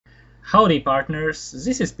Howdy partners,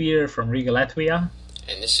 this is Peter from Riga, Latvia.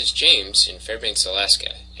 And this is James in Fairbanks, Alaska,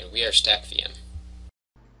 and we are StackVM.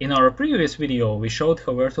 In our previous video we showed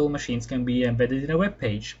how virtual machines can be embedded in a web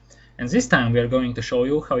page, and this time we are going to show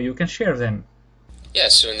you how you can share them. Yeah,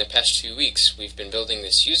 so in the past 2 weeks we've been building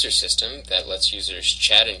this user system that lets users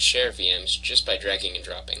chat and share VMs just by dragging and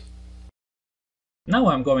dropping. Now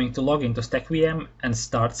I'm going to log into StackVM and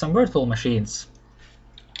start some virtual machines.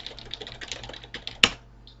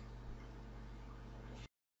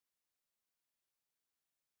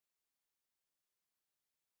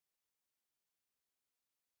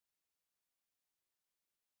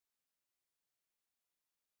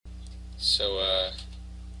 So,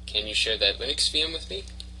 can you share that Linux VM with me?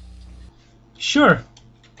 Sure!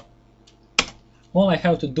 All I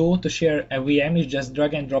have to do to share a VM is just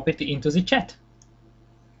drag and drop it into the chat.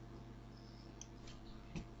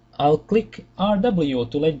 I'll click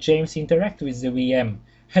RW to let James interact with the VM.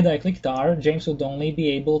 Had I clicked R, James would only be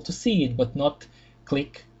able to see it, but not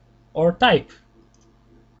click or type.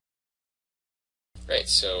 Right,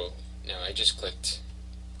 so now I just clicked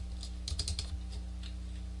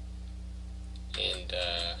and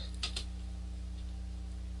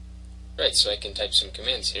right, so I can type some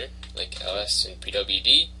commands here like ls and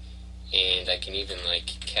pwd, and I can even like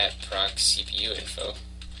cat proc CPU info.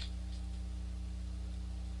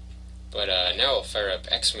 But now I'll fire up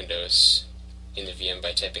X Windows in the VM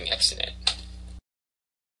by typing exonet.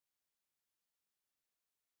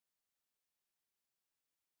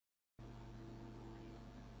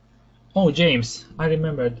 Oh, James, I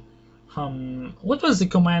remembered. What was the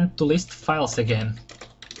command to list files again?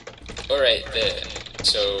 Alright,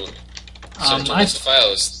 so to list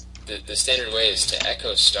files, the standard way is to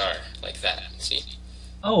echo star, like that, see?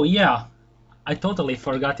 Oh yeah, I totally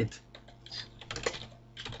forgot it.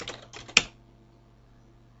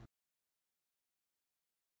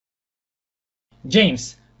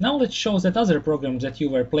 James, now let's show that other program that you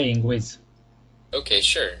were playing with. Okay,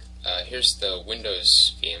 sure. Here's the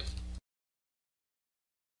Windows VM.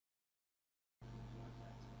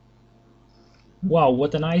 Wow,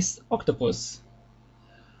 what a nice octopus.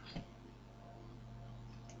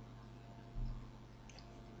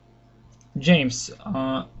 James,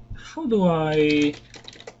 how do I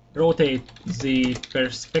rotate the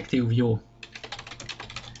perspective view?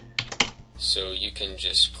 So you can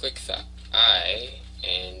just click the eye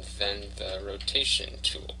and then the rotation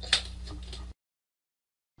tool.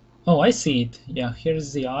 Oh, I see it. Yeah,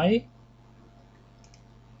 here's the eye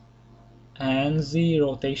and the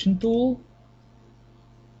rotation tool.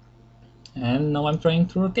 And now I'm trying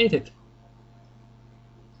to rotate it.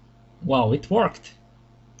 Wow, it worked.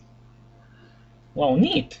 Wow,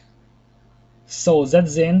 neat. So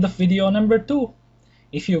that's the end of video number 2.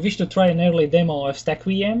 If you wish to try an early demo of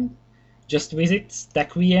StackVM, just visit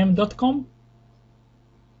stackvm.com.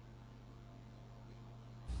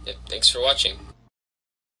 Yep, thanks for watching.